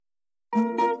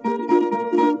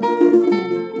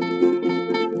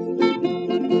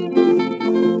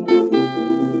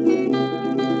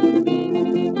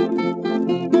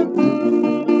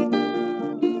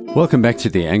Welcome back to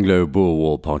the Anglo-Boer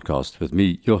War podcast with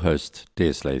me, your host,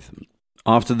 Des Latham.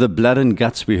 After the blood and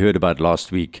guts we heard about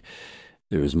last week,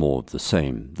 there is more of the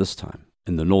same this time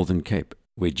in the Northern Cape,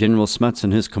 where General Smuts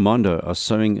and his commando are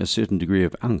sowing a certain degree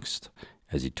of angst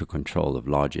as he took control of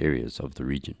large areas of the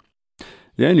region.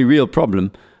 The only real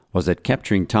problem was that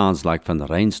capturing towns like van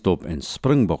Rijnsdorp and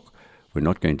Springbok were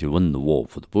not going to win the war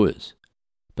for the Boers.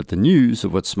 But the news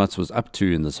of what Smuts was up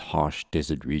to in this harsh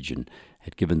desert region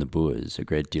had given the Boers a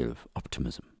great deal of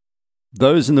optimism.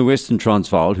 Those in the Western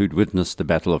Transvaal who'd witnessed the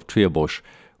Battle of Tweebosch,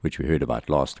 which we heard about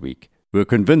last week, were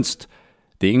convinced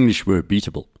the English were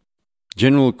beatable.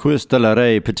 General Koos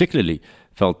particularly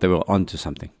felt they were onto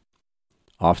something.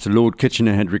 After Lord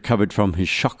Kitchener had recovered from his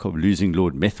shock of losing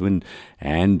Lord Methuen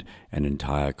and an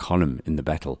entire column in the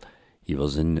battle, he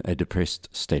was in a depressed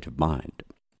state of mind.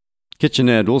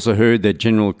 Kitchener had also heard that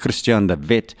General Christiaan de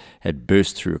Wet had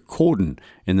burst through a cordon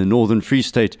in the northern Free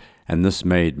State, and this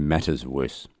made matters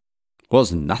worse.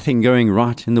 Was nothing going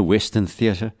right in the Western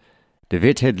Theatre? De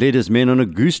Wet had led his men on a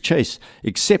goose chase,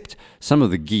 except some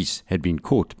of the geese had been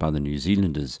caught by the New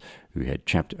Zealanders, who had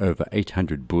trapped over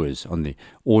 800 Boers on the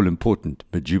all-important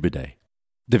Majuba Day.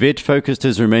 De Wet focused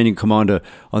his remaining commando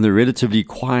on the relatively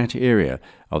quiet area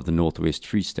of the northwest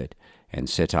Free State and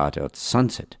set out at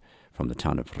sunset from the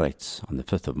town of Reitz on the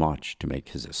 5th of March to make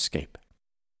his escape.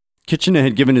 Kitchener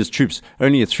had given his troops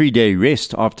only a 3-day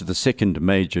rest after the second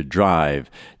major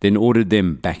drive, then ordered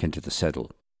them back into the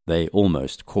saddle. They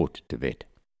almost caught De Wet.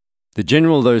 The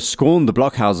general, though, scorned the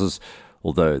blockhouses,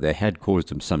 although they had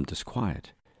caused him some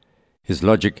disquiet. His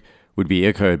logic would be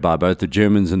echoed by both the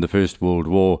Germans in the First World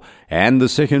War and the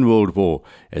Second World War,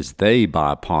 as they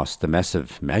bypassed the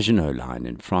massive Maginot Line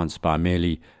in France by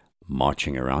merely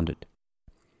marching around it.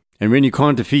 And when you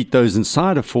can't defeat those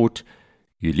inside a fort,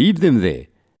 you leave them there,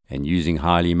 and using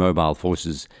highly mobile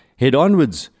forces, head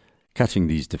onwards, cutting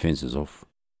these defences off.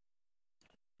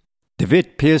 De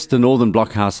Wet pierced the northern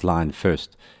blockhouse line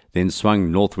first, then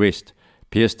swung northwest,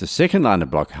 pierced a second line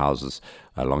of blockhouses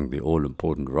along the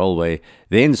all-important railway,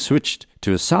 then switched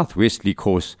to a southwesterly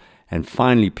course, and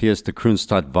finally pierced the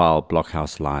Kroonstad-Vaal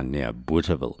blockhouse line near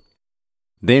Bothaville.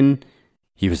 Then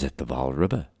he was at the Vaal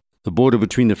River, the border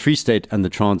between the Free State and the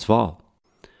Transvaal.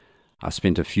 I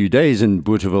spent a few days in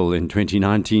Bothaville in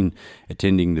 2019,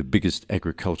 attending the biggest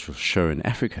agricultural show in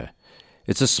Africa.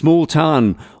 It's a small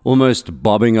town, almost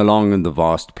bobbing along in the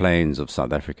vast plains of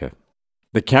South Africa.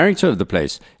 The character of the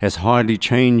place has hardly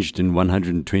changed in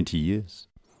 120 years.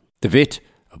 De Wet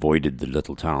avoided the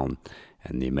little town,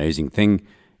 and the amazing thing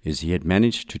is he had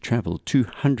managed to travel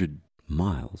 200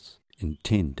 miles in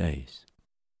 10 days.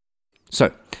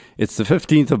 So, it's the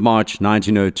 15th of March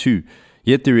 1902,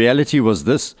 yet the reality was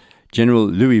this: General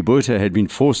Louis Botha had been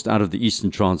forced out of the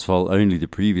Eastern Transvaal only the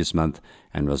previous month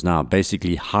and was now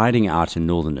basically hiding out in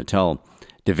northern Natal.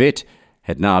 De Wet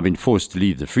had now been forced to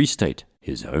leave the Free State,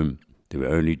 his home. There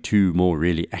were only two more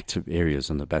really active areas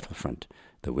on the battlefront,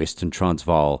 the Western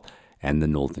Transvaal and the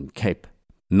Northern Cape.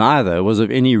 Neither was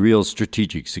of any real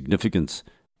strategic significance.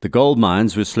 The gold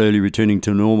mines were slowly returning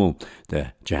to normal.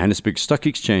 The Johannesburg Stock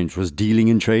Exchange was dealing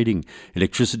and trading.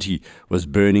 Electricity was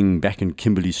burning back in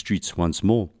Kimberley streets once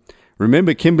more.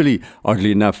 Remember, Kimberley,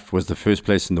 oddly enough, was the first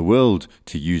place in the world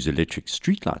to use electric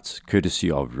streetlights,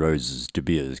 courtesy of Rhodes De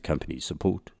Beers company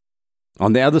support.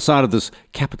 On the other side of this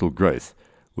capital growth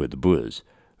were the Boers,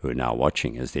 who were now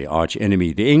watching as their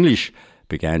arch-enemy, the English,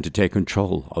 began to take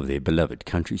control of their beloved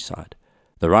countryside.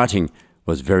 The writing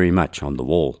was very much on the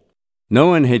wall. No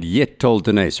one had yet told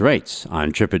Deneys Reitz, our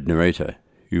intrepid narrator,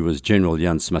 who was General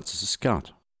Jan Smuts'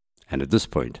 scout, and at this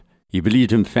point he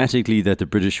believed emphatically that the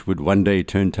British would one day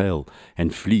turn tail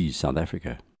and flee South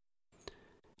Africa.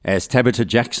 As Tabitha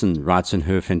Jackson writes in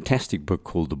her fantastic book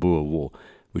called The Boer War,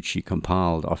 which she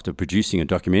compiled after producing a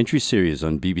documentary series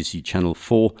on BBC Channel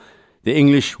 4, the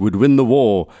English would win the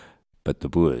war, but the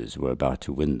Boers were about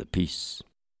to win the peace.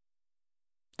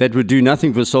 That would do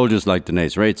nothing for soldiers like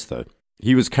Deneys Reitz, though.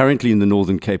 He was currently in the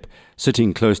Northern Cape,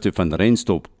 sitting close to van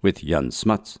Rijnsdorp with Jan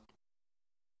Smuts.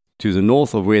 To the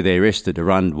north of where they rested,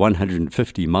 around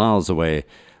 150 miles away,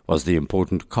 was the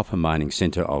important copper mining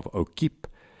centre of O-Kiep.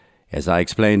 As I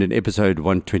explained in episode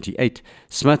 128,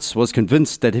 Smuts was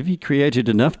convinced that if he created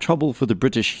enough trouble for the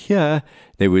British here,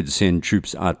 they would send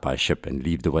troops out by ship and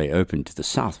leave the way open to the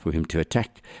south for him to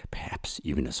attack, perhaps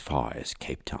even as far as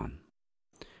Cape Town.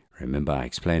 Remember, I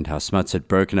explained how Smuts had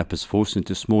broken up his force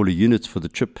into smaller units for the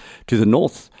trip to the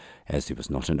north, as there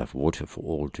was not enough water for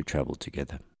all to travel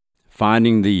together.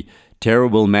 Finding the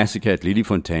terrible massacre at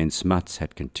Lilifontein, Smuts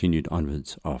had continued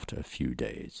onwards after a few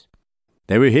days.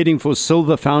 They were heading for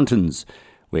Silver Fountains,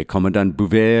 where Commandant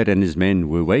Bouwer and his men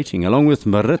were waiting, along with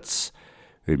Maritz,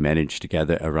 who managed to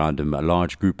gather around him a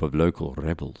large group of local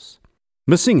rebels.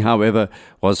 Missing, however,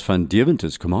 was Van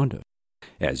Deventer's commando.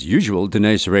 As usual,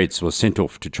 Deneys Reitz was sent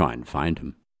off to try and find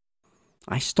him.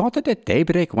 I started at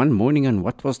daybreak one morning on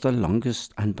what was the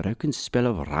longest unbroken spell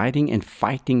of riding and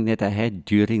fighting that I had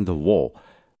during the war,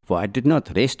 for I did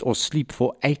not rest or sleep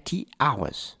for 80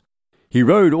 hours. He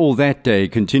rode all that day,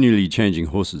 continually changing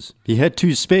horses. He had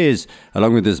 2 spares,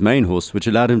 along with his main horse, which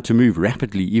allowed him to move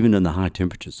rapidly even in the high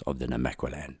temperatures of the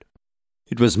Namaqualand.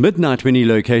 It was midnight when he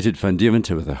located Van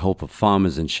Deventer with the help of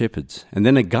farmers and shepherds, and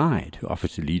then a guide who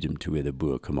offered to lead him to where the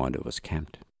Boer commander was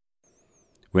camped.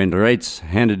 When Reitz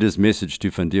handed his message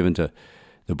to Van Deventer,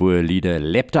 the Boer leader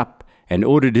leapt up and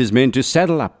ordered his men to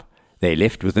saddle up. They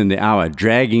left within the hour,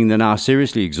 dragging the now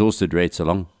seriously exhausted Reitz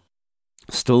along.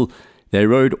 Still, they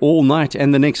rode all night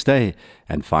and the next day,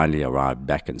 and finally arrived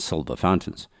back in Silver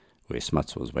Fountains, where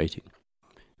Smuts was waiting.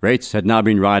 Reitz had now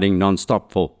been riding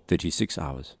non-stop for 36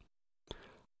 hours.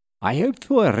 I hoped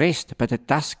for a rest, but at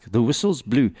dusk the whistles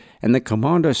blew, and the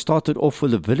commando started off for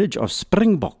the village of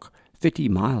Springbok, 30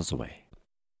 miles away.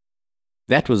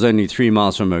 That was only 3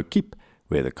 miles from O-Kiep,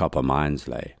 where the copper mines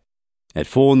lay. At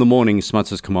 4 in the morning,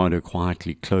 Smuts' commando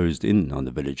quietly closed in on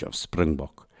the village of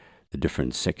Springbok, the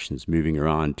different sections moving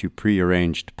around to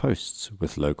pre-arranged posts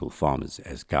with local farmers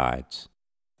as guides.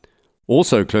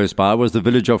 Also close by was the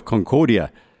village of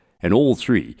Concordia, and all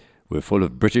 3 were full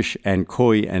of British and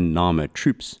Khoi and Nama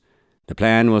troops. The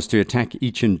plan was to attack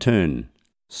each in turn.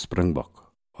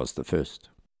 Springbok was the first.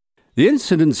 The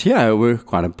incidents here were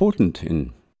quite important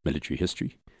in military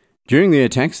history. During the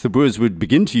attacks, the Boers would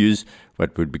begin to use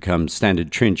what would become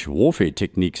standard trench warfare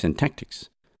techniques and tactics.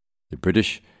 The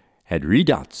British had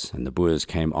redoubts, and the Boers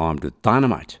came armed with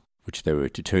dynamite, which they were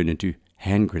to turn into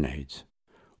hand grenades,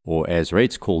 or as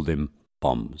Reitz called them,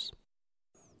 bombs.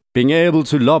 Being able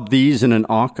to lob these in an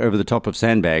arc over the top of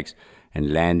sandbags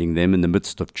and landing them in the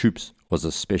midst of troops was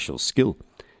a special skill,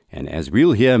 and as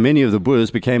we'll hear, many of the Boers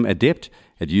became adept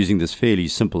at using this fairly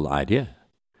simple idea.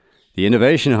 The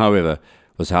innovation, however,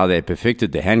 was how they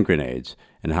perfected the hand grenades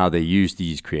and how they used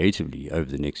these creatively over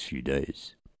the next few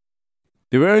days.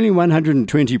 There were only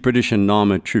 120 British and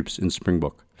Nama troops in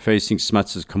Springbok, facing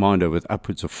Smuts' commando with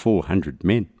upwards of 400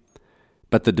 men.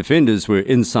 But the defenders were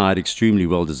inside extremely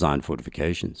well-designed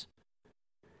fortifications.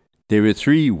 There were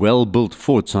 3 well-built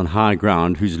forts on high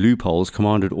ground whose loopholes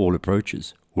commanded all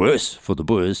approaches. Worse for the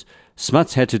Boers,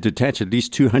 Smuts had to detach at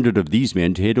least 200 of these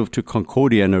men to head off to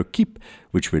Concordia and O-Kiep,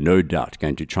 which were no doubt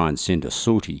going to try and send a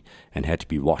sortie and had to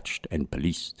be watched and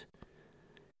policed.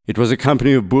 It was a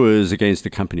company of Boers against a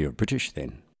company of British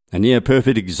then, a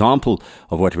near-perfect example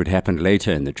of what would happen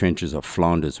later in the trenches of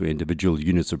Flanders, where individual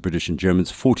units of British and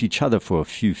Germans fought each other for a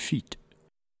few feet.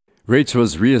 Reitz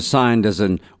was reassigned as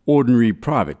an ordinary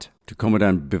private to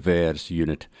Commandant Bouwer's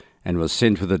unit and was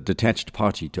sent with a detached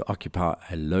party to occupy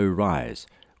a low rise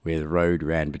where the road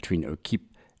ran between O-Kiep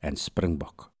and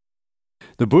Springbok.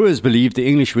 The Boers believed the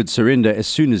English would surrender as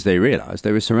soon as they realized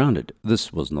they were surrounded.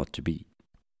 This was not to be.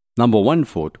 Number 1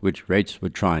 fort, which Reitz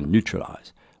would try and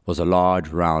neutralize, was a large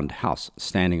round house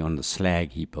standing on the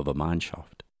slag heap of a mine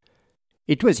shaft.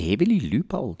 It was heavily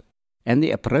loopholed, and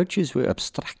the approaches were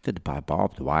obstructed by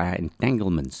barbed wire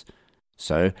entanglements,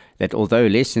 so that although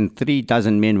less than 3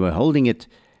 dozen men were holding it,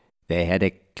 they had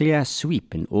a clear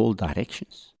sweep in all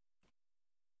directions.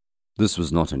 This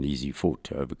was not an easy fort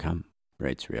to overcome,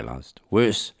 Reitz realized.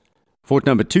 Worse, Fort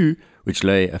number 2, which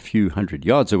lay a few hundred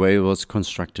yards away, was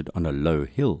constructed on a low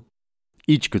hill.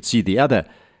 Each could see the other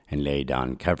and lay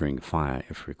down covering fire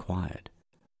if required.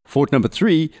 Fort number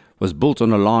 3 was built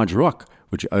on a large rock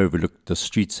which overlooked the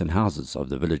streets and houses of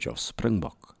the village of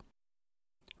Springbok.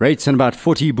 Reitz and about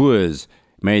 40 Boers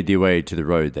made their way to the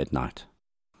road that night.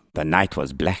 The night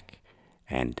was black,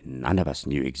 and none of us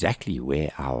knew exactly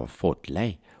where our fort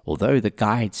lay. Although the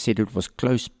guide said it was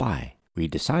close by, we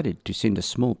decided to send a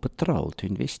small patrol to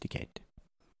investigate.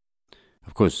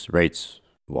 Of course, Reitz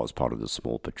was part of the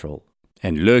small patrol,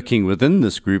 and lurking within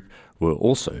this group were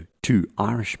also 2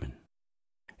 Irishmen.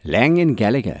 Lang and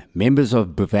Gallagher, members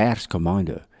of Bouwer's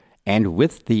commando, and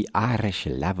with the Irish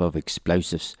love of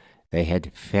explosives, they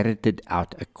had ferreted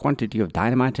out a quantity of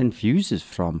dynamite and fuses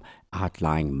from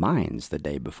outlying mines the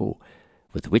day before,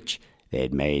 with which they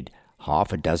had made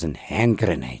 6 hand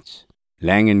grenades.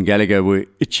 Lang and Gallagher were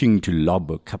itching to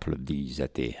lob a couple of these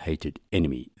at their hated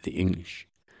enemy, the English.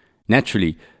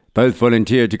 Naturally, both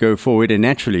volunteered to go forward, and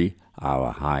naturally,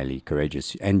 our highly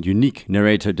courageous and unique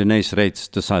narrator Deneys Reitz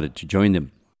decided to join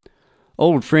them.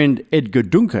 Old friend Edgar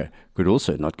Dunker could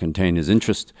also not contain his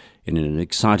interest in an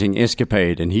exciting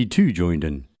escapade, and he too joined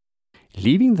in.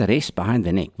 Leaving the rest behind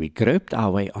the neck, we groped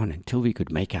our way on until we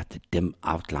could make out the dim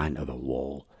outline of a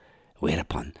wall,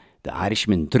 whereupon the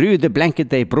Irishmen drew the blanket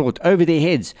they brought over their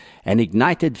heads and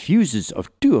ignited fuses of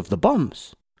 2 of the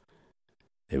bombs.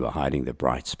 They were hiding the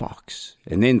bright sparks,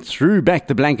 and then threw back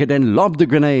the blanket and lobbed the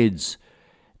grenades.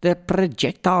 The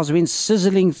projectiles went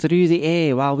sizzling through the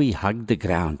air while we hugged the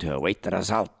ground to await the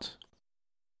result.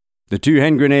 The 2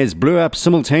 hand grenades blew up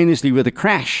simultaneously with a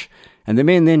crash, and the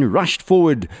men then rushed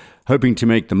forward, hoping to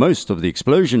make the most of the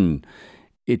explosion.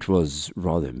 It was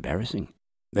rather embarrassing.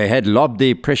 They had lobbed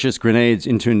their precious grenades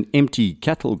into an empty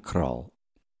cattle kraal,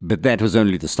 but that was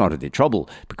only the start of their trouble,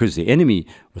 because the enemy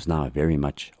was now very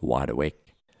much wide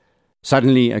awake.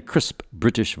 Suddenly, a crisp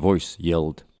British voice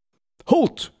yelled,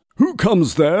 "Halt! Who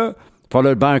comes there?"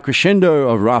 followed by a crescendo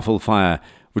of rifle fire,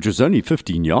 which was only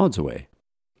 15 yards away.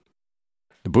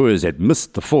 The Boers had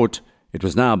missed the fort. It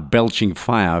was now belching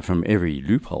fire from every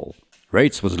loophole.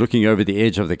 Reitz was looking over the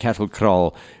edge of the cattle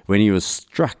kraal when he was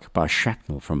struck by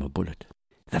shrapnel from a bullet.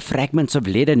 The fragments of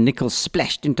lead and nickel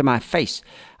splashed into my face.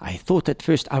 I thought at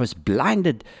first I was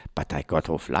blinded, but I got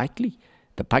off lightly,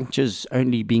 the punctures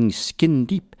only being skin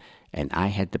deep, and I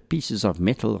had the pieces of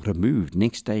metal removed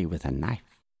next day with a knife.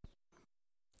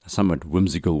 A somewhat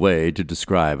whimsical way to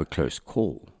describe a close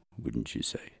call, wouldn't you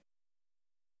say?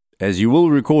 As you will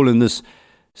recall in this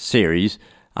series,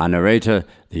 our narrator,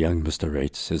 the young Mr.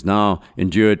 Reitz, has now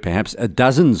endured perhaps a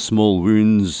dozen small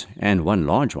wounds and one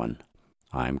large one.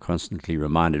 I am constantly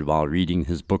reminded while reading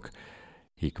his book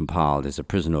he compiled as a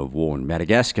prisoner of war in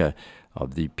Madagascar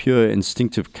of the pure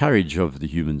instinctive courage of the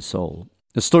human soul.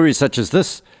 A story such as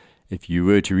this, if you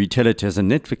were to retell it as a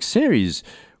Netflix series,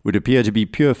 would appear to be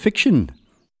pure fiction,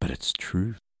 but it's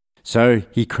true. So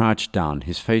he crouched down,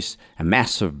 his face a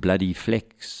mass of bloody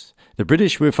flecks. The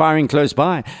British were firing close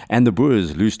by, and the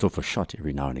Boers loosed off a shot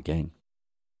every now and again.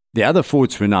 The other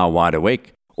forts were now wide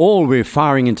awake. All were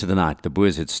firing into the night. The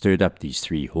Boers had stirred up these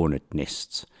 3 hornet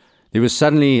nests. There was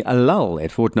suddenly a lull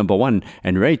at Fort Number 1,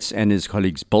 and Reitz and his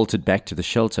colleagues bolted back to the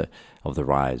shelter of the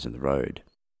rise in the road.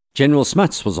 General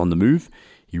Smuts was on the move.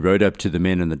 He rode up to the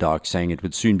men in the dark, saying it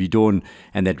would soon be dawn,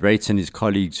 and that Reitz and his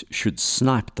colleagues should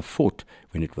snipe the fort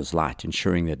when it was light,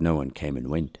 ensuring that no one came and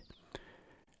went.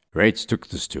 Reitz took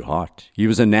this to heart. He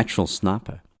was a natural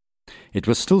sniper. It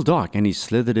was still dark, and he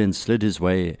slithered and slid his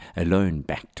way alone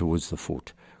back towards the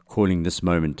fort, calling this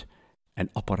moment an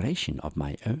operation of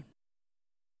my own.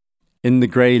 In the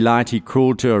grey light, he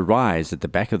crawled to a rise at the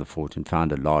back of the fort and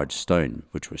found a large stone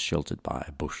which was sheltered by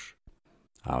a bush.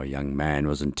 Our young man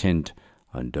was intent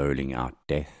on doling out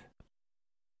death.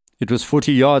 It was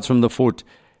 40 yards from the fort,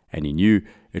 and he knew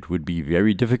it would be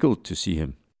very difficult to see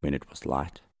him when it was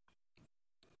light.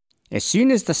 As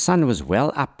soon as the sun was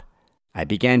well up, I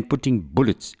began putting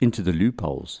bullets into the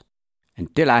loopholes,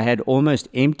 until I had almost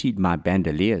emptied my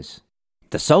bandoliers.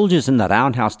 The soldiers in the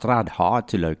roundhouse tried hard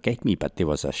to locate me, but there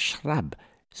was a shrub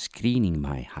screening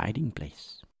my hiding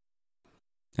place.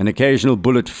 An occasional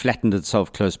bullet flattened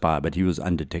itself close by, but he was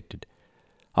undetected.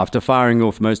 After firing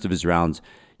off most of his rounds,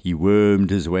 he wormed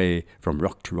his way from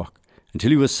rock to rock until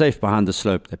he was safe behind the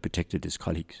slope that protected his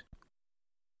colleagues.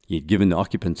 He had given the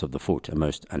occupants of the fort a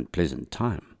most unpleasant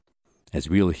time. As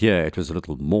we'll hear, it was a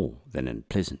little more than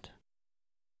unpleasant.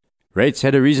 Reitz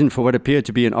had a reason for what appeared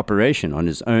to be an operation on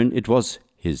his own. It was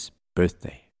his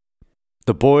birthday.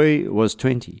 The boy was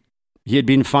 20. He had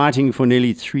been fighting for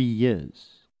nearly 3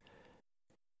 years.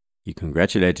 He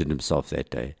congratulated himself that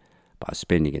day by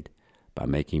spending it by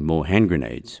making more hand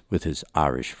grenades with his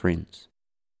Irish friends.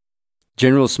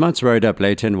 General Smuts rode up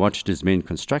later and watched his men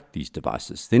construct these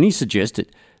devices. Then he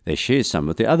suggested they share some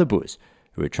with the other Boers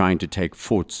who were trying to take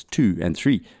forts 2 and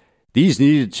 3. These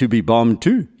needed to be bombed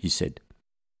too, he said.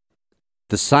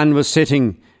 The sun was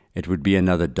setting. It would be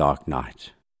another dark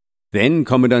night. Then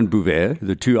Commandant Bouwer,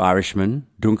 the 2 Irishmen,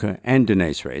 Dunker and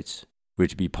Deneys Reitz, were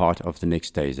to be part of the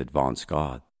next day's advance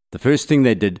guard. The first thing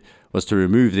they did was to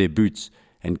remove their boots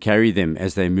and carry them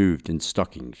as they moved in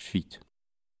stockinged feet.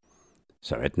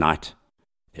 So at night,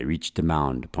 they reached the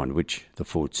mound upon which the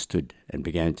fort stood and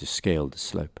began to scale the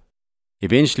slope.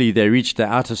 Eventually, they reached the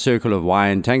outer circle of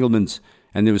wire entanglements,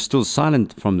 and there was still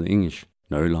silent from the English,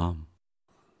 no alarm.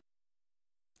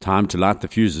 Time to light the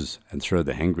fuses and throw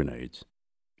the hand grenades.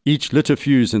 Each lit a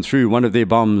fuse and threw one of their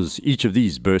bombs. Each of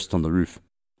these burst on the roof.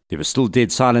 There was still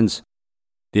dead silence.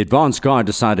 The advance guard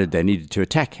decided they needed to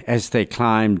attack. As they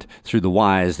climbed through the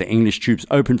wires, the English troops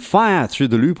opened fire through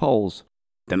the loopholes.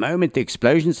 The moment the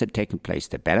explosions had taken place,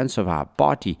 the balance of our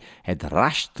party had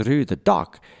rushed through the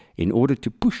dark in order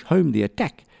to push home the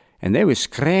attack, and they were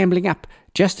scrambling up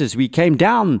just as we came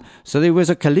down. So there was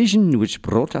a collision which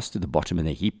brought us to the bottom of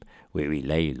the heap, where we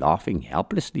lay laughing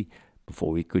helplessly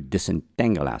before we could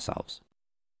disentangle ourselves.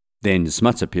 Then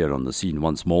Smuts appeared on the scene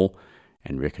once more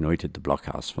and reconnoitred the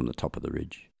blockhouse from the top of the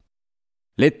ridge.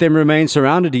 "Let them remain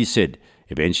surrounded," he said.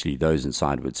 Eventually those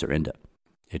inside would surrender.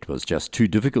 It was just too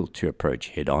difficult to approach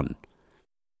head-on.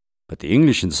 But the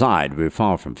English inside were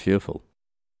far from fearful.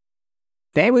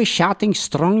 They were shouting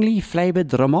strongly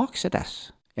flavoured remarks at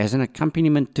us, as an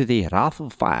accompaniment to their rifle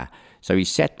fire, so we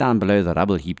sat down below the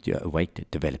rubble heap to await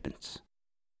developments.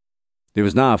 There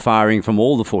was now firing from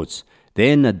all the forts,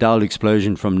 then a dull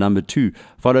explosion from number 2,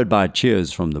 followed by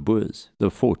cheers from the Boers. The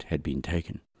fort had been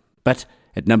taken. But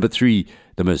at number 3,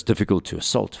 the most difficult to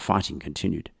assault, fighting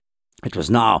continued. It was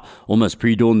now almost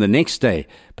pre-dawn the next day,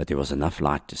 but there was enough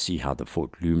light to see how the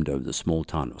fort loomed over the small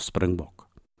town of Springbok.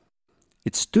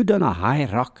 It stood on a high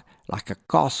rock like a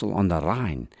castle on the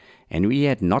Rhine, and we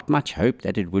had not much hope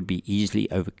that it would be easily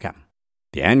overcome.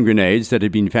 The hand grenades that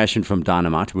had been fashioned from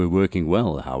dynamite were working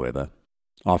well, however.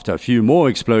 After a few more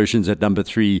explosions at number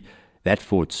 3, that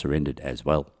fort surrendered as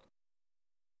well.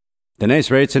 Deneys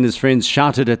Reitz and his friends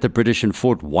shouted at the British in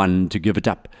Fort 1 to give it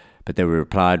up, but they were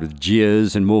replied with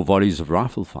jeers and more volleys of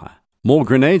rifle fire. More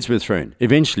grenades were thrown.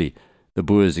 Eventually, the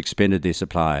Boers expended their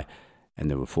supply, and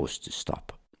they were forced to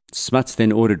stop. Smuts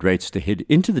then ordered Reitz to head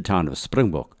into the town of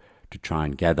Springbok to try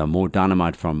and gather more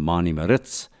dynamite from Rmember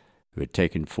I, who had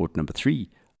taken Fort number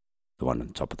 3, the one on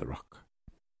top of the rock.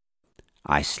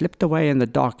 I slipped away in the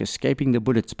dark, escaping the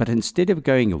bullets, but instead of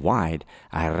going wide,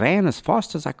 I ran as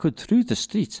fast as I could through the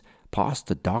streets, past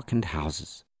the darkened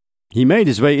houses. He made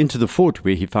his way into the fort,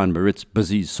 where he found Maritz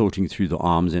busy sorting through the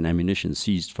arms and ammunition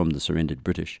seized from the surrendered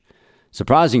British.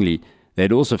 Surprisingly, they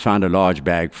had also found a large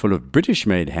bag full of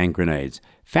British-made hand grenades,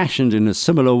 fashioned in a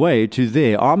similar way to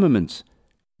their armaments.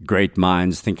 Great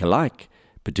minds think alike,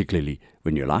 particularly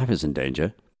when your life is in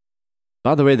danger.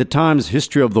 By the way, the Times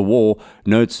History of the War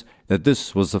notes that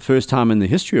this was the first time in the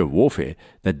history of warfare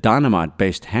that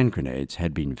dynamite-based hand grenades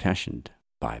had been fashioned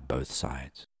by both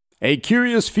sides. A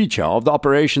curious feature of the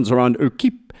operations around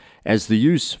O-Kiep, as the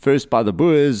use first by the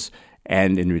Boers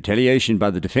and in retaliation by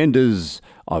the defenders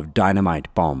of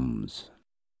dynamite bombs.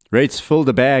 Reitz filled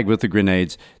a bag with the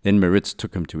grenades, then Maritz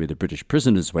took him to where the British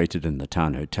prisoners waited in the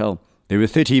town hotel. There were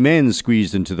 30 men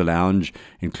squeezed into the lounge,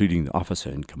 including the officer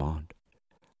in command.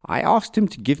 I asked him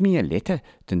to give me a letter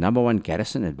to No. 1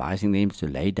 Garrison advising them to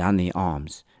lay down their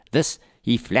arms. This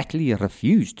he flatly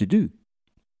refused to do.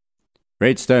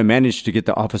 Reitz, though, managed to get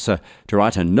the officer to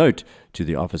write a note to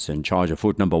the officer in charge of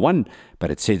Fort number 1,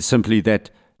 but it said simply that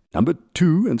number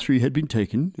 2 and 3 had been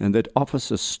taken and that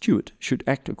Officer Stewart should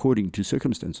act according to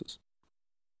circumstances.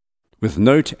 With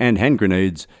note and hand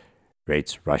grenades,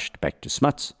 Reitz rushed back to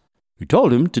Smuts, who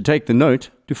told him to take the note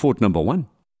to Fort number 1.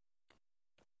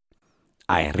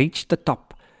 I reached the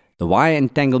top. The wire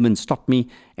entanglement stopped me,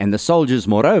 and the soldiers,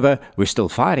 moreover, were still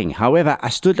firing. However, I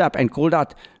stood up and called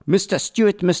out, Mr.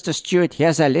 Stewart,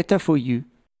 here's a letter for you."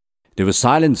 There was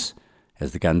silence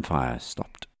as the gunfire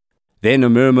stopped. Then a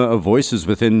murmur of voices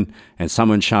within, and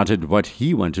someone shouted what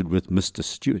he wanted with Mr.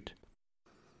 Stewart.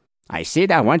 I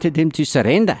said I wanted him to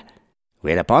surrender,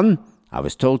 whereupon I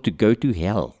was told to go to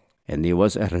hell, and there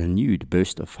was a renewed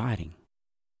burst of firing.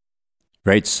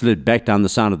 Reitz slid back down the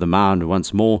side of the mound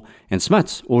once more, and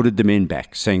Smuts ordered the men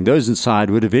back, saying those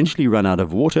inside would eventually run out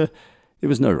of water. There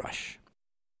was no rush.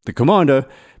 The commando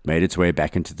made its way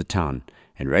back into the town,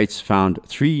 and Reitz found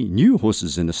 3 new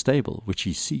horses in a stable, which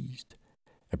he seized.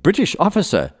 A British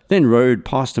officer then rode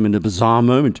past him in a bizarre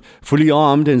moment, fully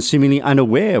armed and seemingly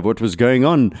unaware of what was going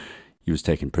on. He was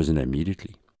taken prisoner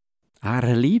immediately. I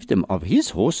relieved him of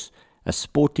his horse, a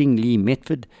sporting Lee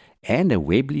Metford, and a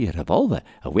Webley revolver,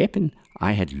 a weapon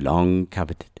I had long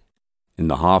coveted. In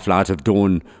the half-light of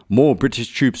dawn, more British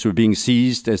troops were being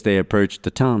seized as they approached the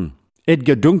town.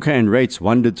 Edgar Dunker and Reitz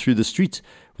wandered through the streets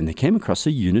when they came across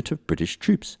a unit of British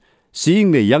troops.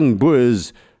 Seeing their young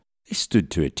Boers, they stood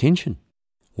to attention.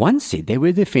 One said they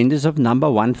were defenders of No.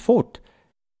 1 Fort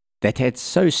that had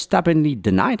so stubbornly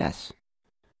denied us.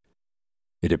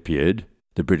 It appeared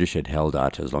the British had held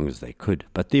out as long as they could,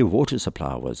 but their water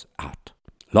supply was out,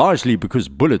 largely because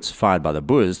bullets fired by the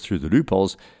Boers through the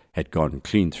loopholes had gone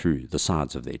clean through the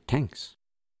sides of their tanks.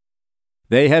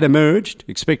 They had emerged,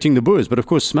 expecting the Boers, but of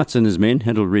course Smuts and his men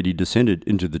had already descended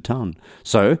into the town.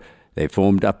 So they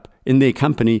formed up in their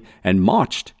company and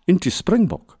marched into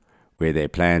Springbok, where they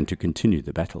planned to continue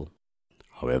the battle.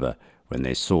 However, when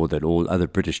they saw that all other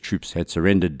British troops had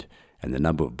surrendered and the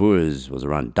number of Boers was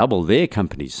around double their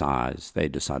company size, they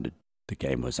decided the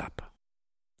game was up.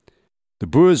 The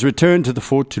Boers returned to the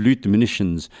fort to loot the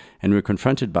munitions and were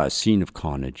confronted by a scene of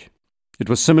carnage. It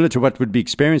was similar to what would be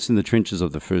experienced in the trenches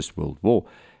of the First World War.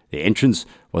 The entrance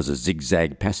was a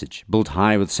zigzag passage, built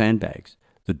high with sandbags.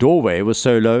 The doorway was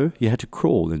so low you had to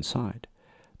crawl inside.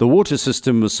 The water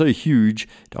system was so huge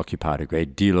it occupied a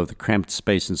great deal of the cramped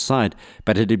space inside,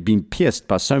 but it had been pierced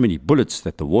by so many bullets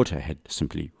that the water had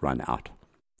simply run out.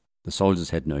 The soldiers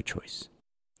had no choice.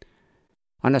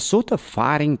 On a sort of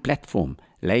firing platform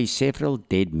lay several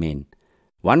dead men.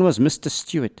 One was Mr.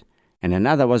 Stewart, and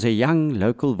another was a young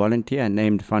local volunteer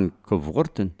named Van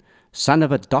Covorten, son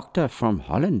of a doctor from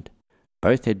Holland.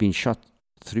 Both had been shot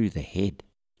through the head.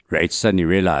 Reitz suddenly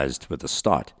realized with a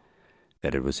start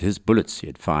that it was his bullets he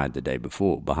had fired the day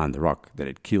before behind the rock that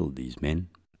had killed these men.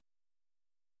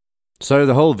 So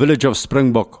the whole village of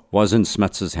Springbok was in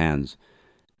Smuts' hands.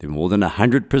 There were more than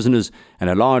 100 prisoners and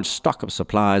a large stock of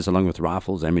supplies along with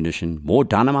rifles, ammunition, more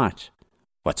dynamite.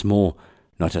 What's more,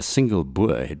 not a single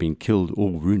Boer had been killed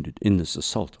or wounded in this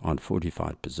assault on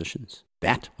fortified positions.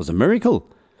 That was a miracle.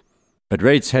 But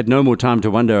Reitz had no more time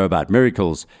to wonder about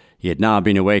miracles. He had now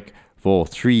been awake for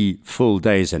 3 full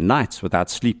days and nights without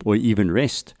sleep or even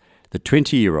rest. The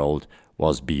 20-year-old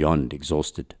was beyond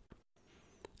exhausted.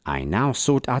 I now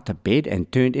sought out a bed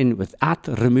and turned in without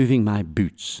removing my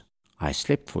boots. I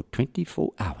slept for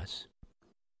 24 hours.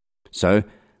 So,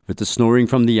 with the snoring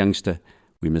from the youngster,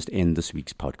 we must end this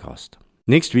week's podcast.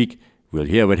 Next week, we'll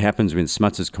hear what happens when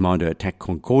Smuts' commando attack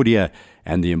Concordia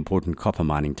and the important copper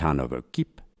mining town of O-Kiep.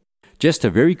 Just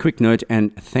a very quick note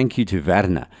and thank you to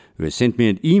Werner, who has sent me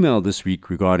an email this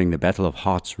week regarding the Battle of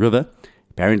Harts River.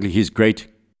 Apparently his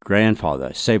great-grandfather,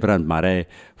 Rmember I,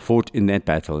 fought in that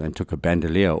battle and took a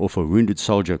bandolier off a wounded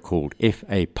soldier called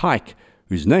F.A. Pike,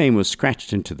 whose name was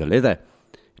scratched into the leather.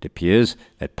 It appears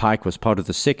that Pike was part of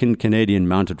the 2nd Canadian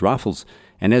Mounted Rifles,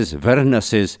 and as Werner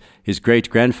says, his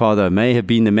great-grandfather may have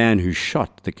been the man who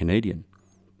shot the Canadian.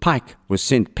 Pike was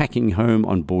sent packing home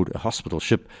on board a hospital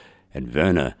ship, and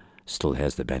Werner still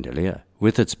has the bandolier,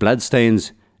 with its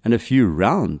bloodstains and a few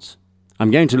rounds.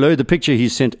 I'm going to load the picture he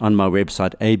sent on my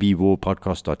website,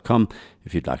 abwarpodcast.com,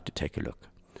 if you'd like to take a look.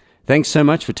 Thanks so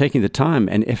much for taking the time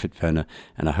and effort, Werner,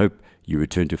 and I hope you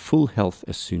return to full health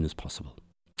as soon as possible.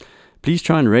 Please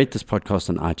try and rate this podcast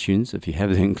on iTunes if you have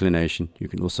the inclination. You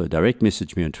can also direct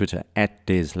message me on Twitter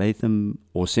 @DesLatham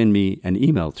or send me an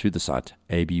email through the site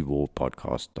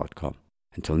abwarpodcast.com.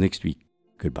 Until next week,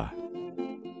 goodbye.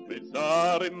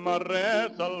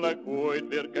 Sal ek ooit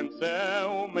weer kan sê,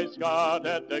 my skade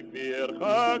het ek weer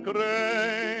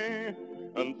gekry.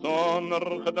 En sonder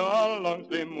gedal langs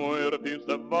die mooi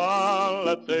rivierse val,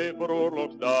 het sy vir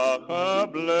oorlogsdae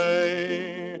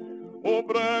gebly. O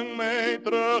bring my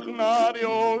terug na die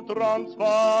ou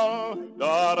Transvaal,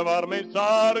 daar waar my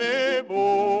Sarre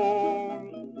woon.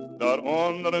 Daar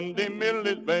onder in die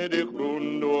milies by die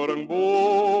groen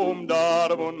doringboom,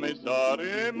 daar woon my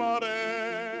Sarre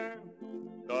Mare.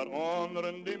 Daar onder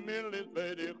in die milies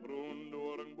by die groen